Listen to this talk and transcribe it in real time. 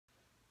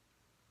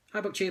Hi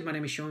BookTube, my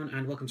name is Sean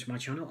and welcome to my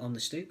channel On The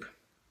Stoop.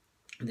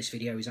 And this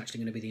video is actually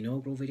going to be the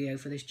inaugural video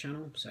for this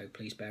channel, so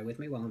please bear with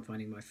me while I'm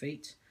finding my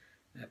feet.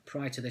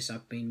 Prior to this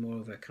I've been more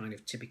of a kind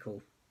of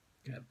typical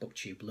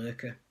BookTube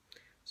lurker,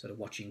 sort of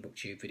watching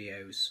BookTube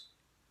videos,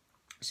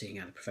 seeing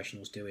how the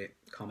professionals do it,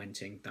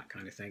 commenting, that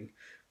kind of thing.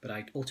 But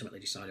I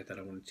ultimately decided that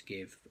I wanted to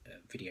give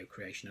video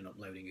creation and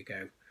uploading a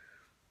go,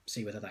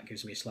 see whether that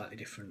gives me a slightly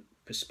different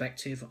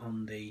perspective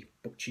on the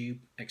BookTube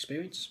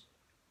experience.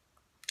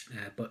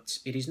 But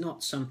it is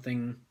not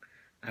something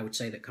I would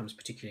say that comes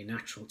particularly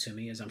natural to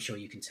me, as I'm sure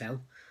you can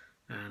tell,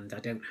 and I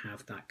don't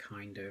have that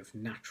kind of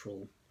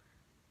natural,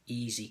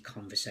 easy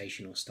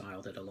conversational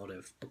style that a lot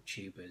of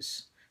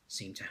booktubers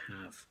seem to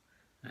have.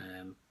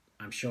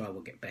 I'm sure I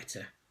will get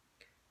better,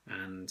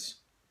 and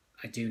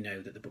I do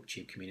know that the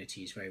booktube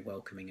community is very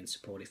welcoming and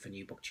supportive for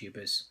new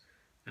booktubers,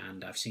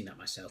 and I've seen that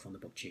myself on the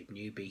BookTube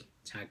newbie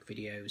tag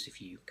videos.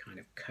 If you kind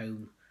of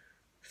comb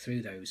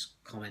through those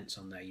comments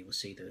on there, you will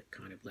see the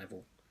kind of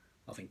level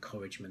of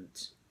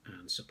encouragement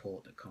and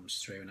support that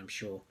comes through, and I'm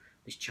sure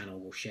this channel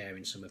will share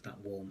in some of that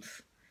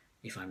warmth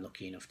if I'm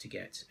lucky enough to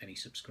get any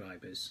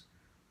subscribers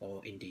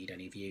or indeed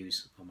any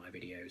views on my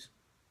videos.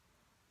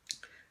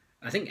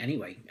 I think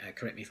anyway,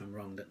 correct me if I'm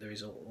wrong, that there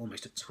is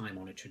almost a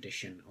time-honoured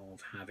tradition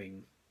of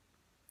having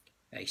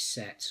a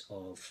set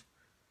of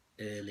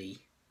early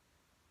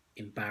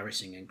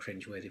embarrassing and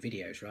cringeworthy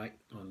videos right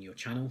on your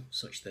channel,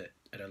 such that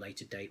at a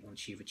later date,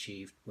 once you've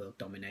achieved world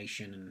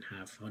domination and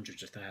have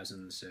hundreds of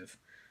thousands of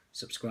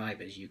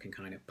subscribers, you can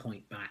kind of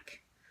point back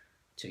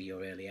to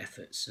your early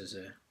efforts as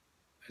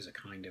a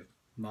kind of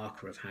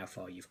marker of how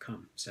far you've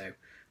come. So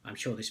I'm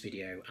sure this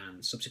video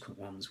and subsequent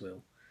ones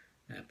will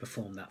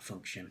perform that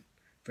function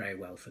very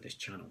well for this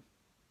channel.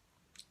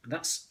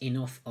 That's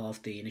enough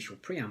of the initial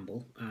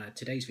preamble.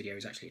 Today's video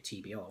is actually a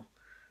TBR.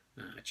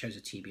 I chose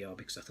a TBR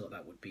because I thought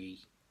that would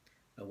be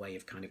a way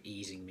of kind of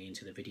easing me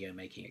into the video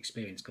making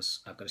experience, because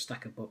I've got a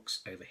stack of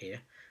books over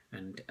here,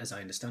 and as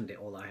I understand it,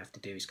 all I have to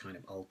do is kind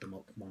of hold them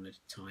up one at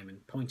a time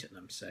and point at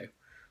them. So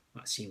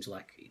that seems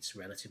like it's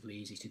relatively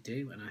easy to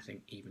do, and I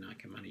think even I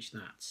can manage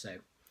that. So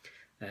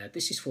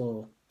this is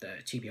for the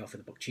TBR for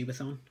the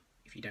BookTube-A-Thon.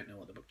 If you don't know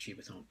what the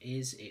BookTube-A-Thon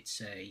is, it's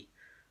a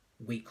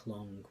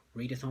week-long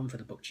readathon for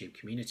the BookTube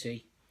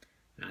community,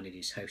 and it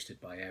is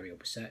hosted by Ariel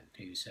Bassett,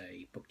 who's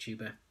a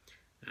booktuber,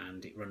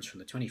 and it runs from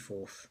the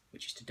 24th,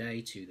 which is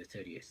today, to the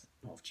 30th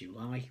of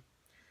July.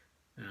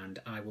 And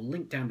I will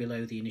link down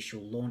below the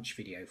initial launch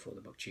video for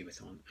the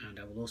BookTube-A-Thon, and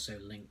I will also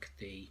link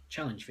the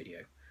challenge video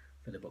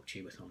for the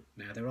BookTube-A-Thon.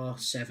 Now, there are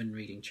 7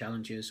 reading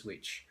challenges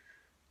which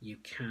you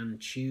can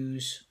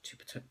choose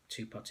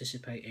to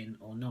participate in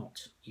or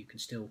not. You can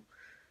still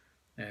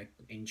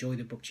enjoy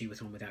the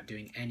BookTube-A-Thon without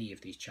doing any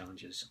of these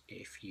challenges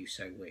if you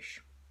so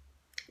wish.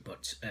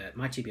 But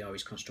my TBR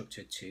is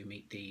constructed to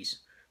meet these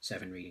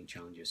 7 reading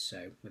challenges.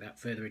 So without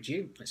further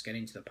ado, let's get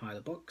into the pile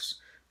of books.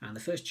 And the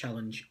first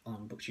challenge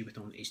on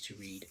BookTube-A-Thon is to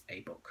read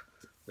a book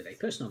with a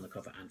person on the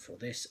cover, and for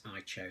this I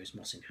chose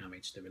Mohsin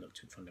Hamid's The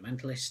Reluctant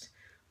Fundamentalist.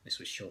 This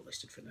was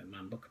shortlisted for the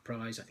Man Booker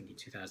Prize, I think in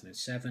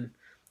 2007.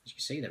 As you can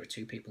see, there are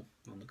 2 people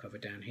on the cover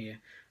down here,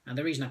 and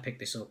the reason I picked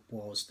this up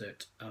was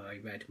that I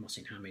read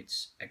Mohsin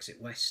Hamid's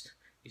Exit West,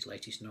 his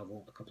latest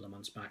novel, a couple of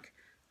months back,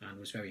 and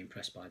was very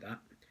impressed by that.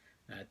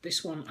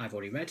 This one I've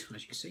already read.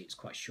 As you can see, it's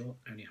quite short,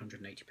 only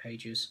 180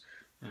 pages,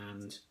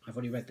 and I've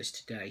already read this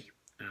today,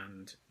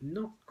 and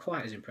not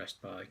quite as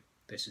impressed by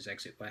this as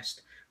Exit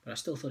West, but I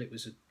still thought it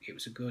was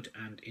a good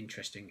and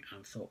interesting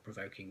and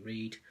thought-provoking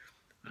read.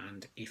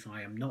 And if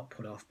I am not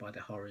put off by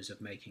the horrors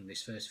of making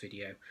this first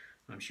video,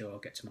 I'm sure I'll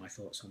get to my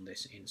thoughts on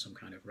this in some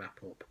kind of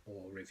wrap-up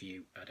or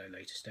review at a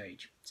later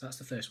stage. So that's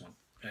the first one,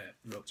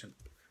 Reluctant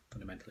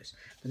Fundamentalist.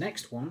 The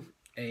next one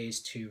is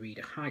to read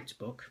a hyped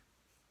book,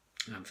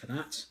 and for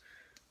that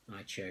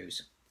I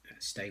chose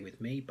Stay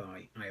With Me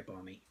by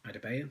Ayobami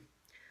Adebayo,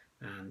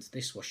 and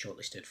this was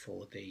shortlisted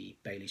for the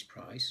Bailey's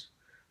Prize.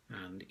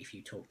 And if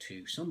you talk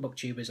to some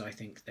booktubers, I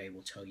think they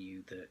will tell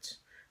you that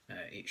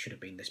it should have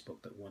been this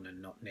book that won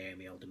and not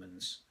Naomi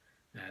Alderman's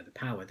The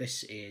Power.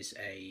 This is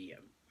a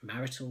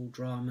marital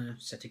drama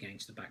set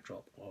against the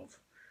backdrop of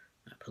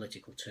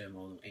political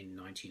turmoil in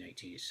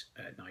 1980s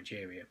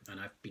Nigeria, and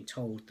I've been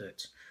told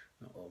that,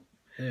 or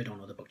heard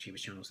on other booktubers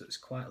channels, that there's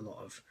quite a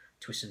lot of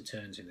twists and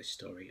turns in this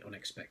story,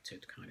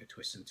 unexpected kind of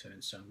twists and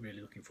turns, so I'm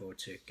really looking forward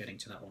to getting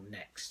to that one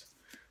next.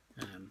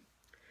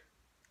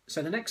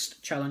 So the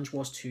next challenge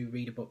was to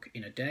read a book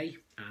in a day,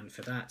 and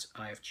for that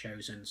I have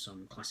chosen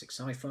some classic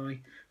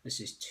sci-fi. This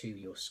is To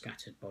Your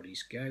Scattered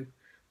Bodies Go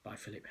by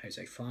Philip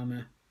Jose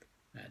Farmer.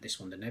 This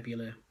won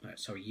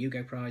the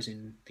Hugo Prize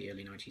in the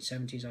early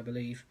 1970s, I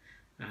believe,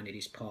 and it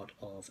is part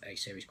of a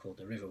series called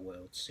the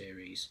Riverworld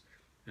series,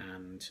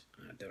 and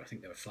I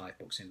think there are 5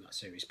 books in that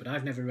series, but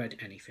I've never read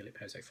any Philip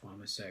Jose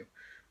Farmer, so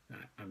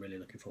I'm really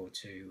looking forward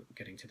to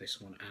getting to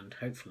this one and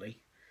hopefully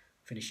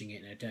finishing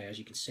it in a day. As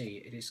you can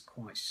see, it is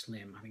quite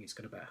slim. I think it's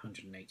got about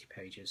 180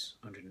 pages,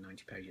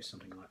 190 pages,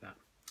 something like that,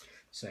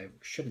 so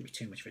shouldn't be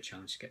too much of a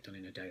challenge to get done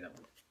in a day, that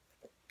one.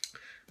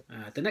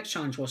 The next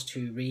challenge was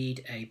to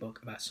read a book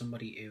about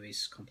somebody who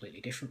is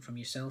completely different from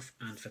yourself,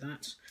 and for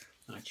that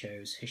I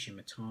chose Hisham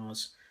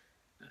Matar's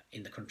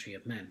In the Country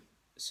of Men.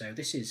 So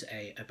this is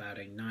about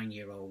a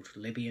 9-year-old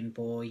Libyan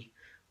boy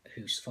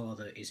whose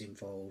father is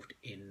involved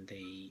in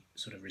the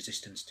sort of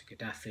resistance to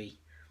Gaddafi,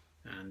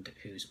 and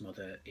whose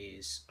mother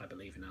is, I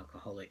believe, an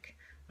alcoholic,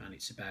 and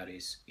it's about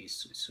his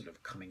sort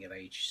of coming of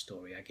age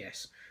story, I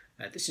guess.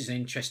 This is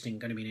going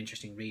to be an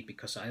interesting read,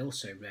 because I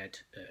also read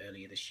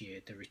earlier this year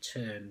The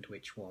Returned,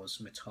 which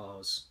was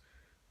Matar's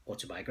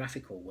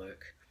autobiographical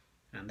work,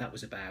 and that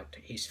was about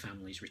his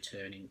family's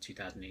return in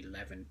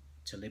 2011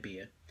 to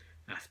Libya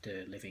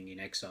after living in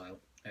exile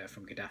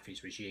from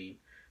Gaddafi's regime,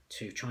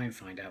 to try and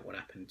find out what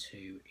happened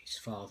to his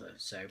father.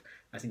 So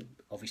I think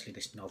obviously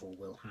this novel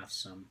will have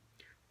some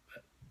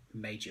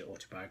major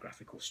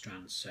autobiographical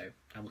strands, so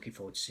I'm looking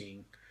forward to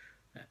seeing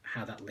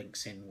how that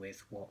links in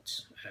with what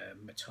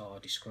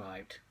Matar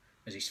described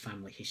as his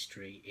family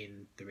history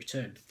in The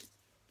Return.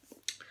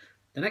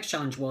 The next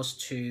challenge was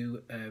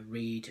to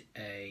read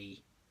a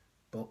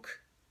book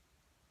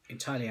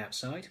entirely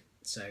outside,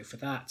 so for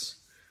that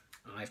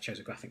I've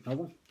chosen a graphic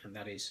novel, and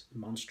that is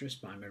Monstress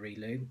by Marie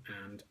Lu,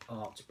 and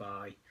art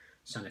by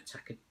Sana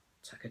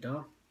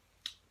Takeda.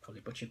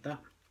 Probably butchered that.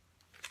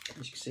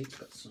 As you can see, it's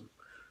got some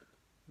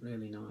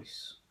really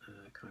nice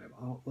kind of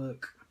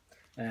artwork.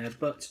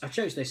 But I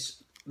chose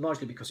this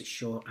largely because it's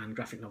short, and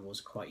graphic novels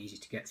are quite easy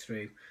to get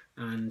through,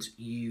 and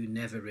you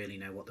never really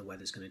know what the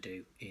weather's going to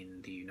do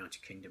in the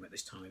United Kingdom at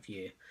this time of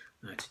year.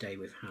 Today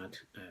we've had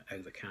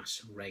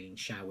overcast, rain,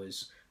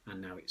 showers, and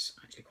now it's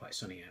actually quite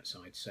sunny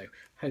outside, so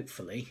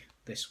hopefully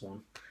this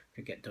one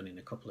could get done in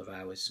a couple of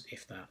hours,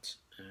 if that,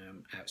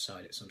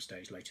 outside at some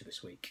stage later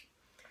this week.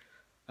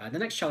 The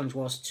next challenge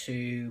was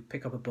to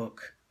pick up a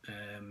book,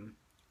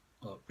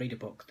 or read a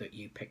book that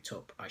you picked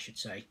up, I should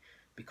say,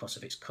 because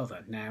of its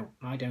cover. Now,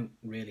 I don't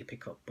really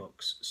pick up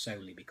books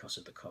solely because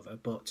of the cover,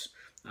 but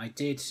I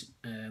did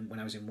when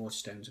I was in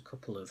Waterstones a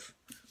couple of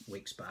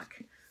weeks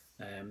back.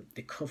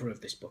 The cover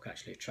of this book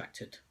actually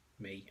attracted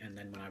me, and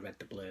then when I read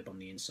the blurb on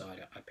the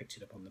inside, I picked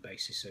it up on the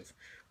basis of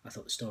I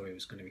thought the story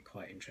was going to be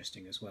quite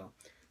interesting as well.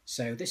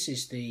 So this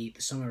is the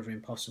Summer of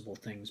Impossible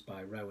Things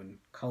by Rowan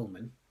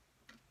Coleman,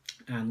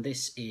 and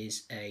this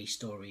is a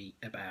story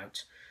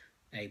about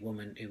a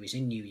woman who is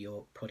in New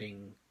York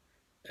putting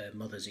her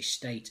mother's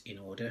estate in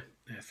order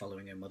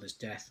following her mother's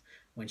death,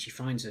 when she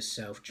finds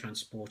herself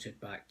transported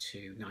back to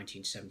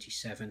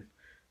 1977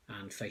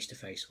 and face to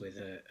face with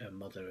a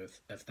mother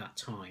of that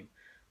time.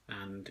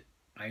 And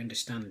I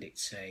understand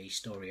it's a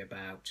story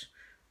about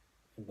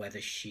whether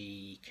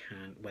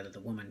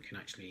the woman can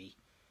actually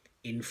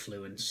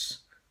influence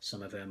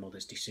some of her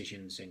mother's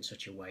decisions in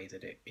such a way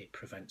that it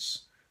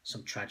prevents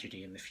some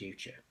tragedy in the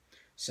future.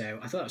 So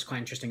I thought that was quite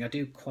interesting. I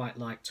do quite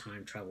like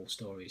time travel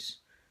stories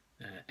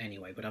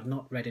anyway, but I've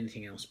not read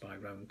anything else by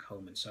Rowan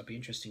Coleman, so it'd be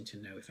interesting to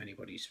know if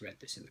anybody's read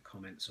this in the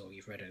comments, or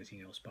you've read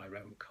anything else by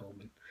Rowan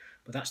Coleman.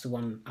 But that's the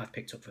one I've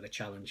picked up for the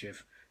challenge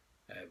of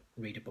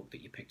read a book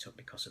that you picked up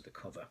because of the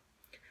cover.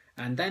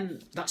 And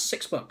then that's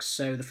 6 books,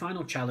 so the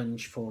final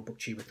challenge for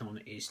BookTube-A-Thon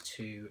is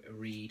to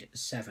read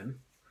 7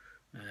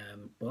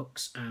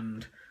 books,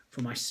 and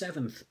for my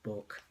 7th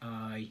book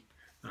I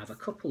have a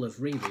couple of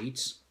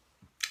rereads.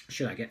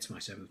 Should I get to my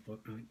 7th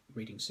book?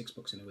 Reading 6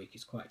 books in a week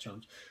is quite a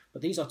challenge.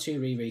 But these are 2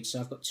 rereads, so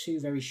I've got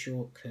 2 very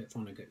short Kurt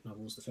Vonnegut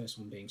novels, the first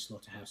one being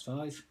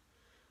Slaughterhouse-Five,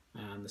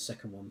 and the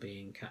second one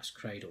being Cat's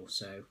Cradle.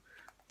 So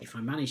if I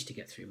manage to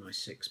get through my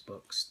 6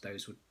 books,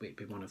 those would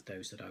be one of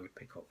those that I would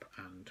pick up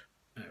and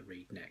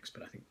read next.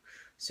 But I think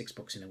 6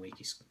 books in a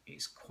week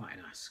is quite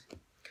an ask.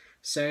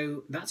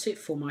 So that's it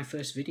for my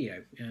first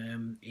video.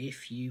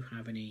 If you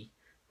have any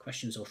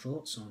questions or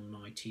thoughts on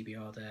my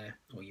TBR there,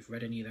 or you've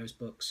read any of those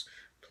books,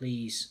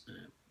 please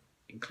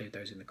include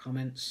those in the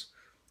comments,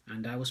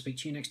 and I will speak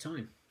to you next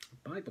time.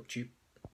 Bye, BookTube.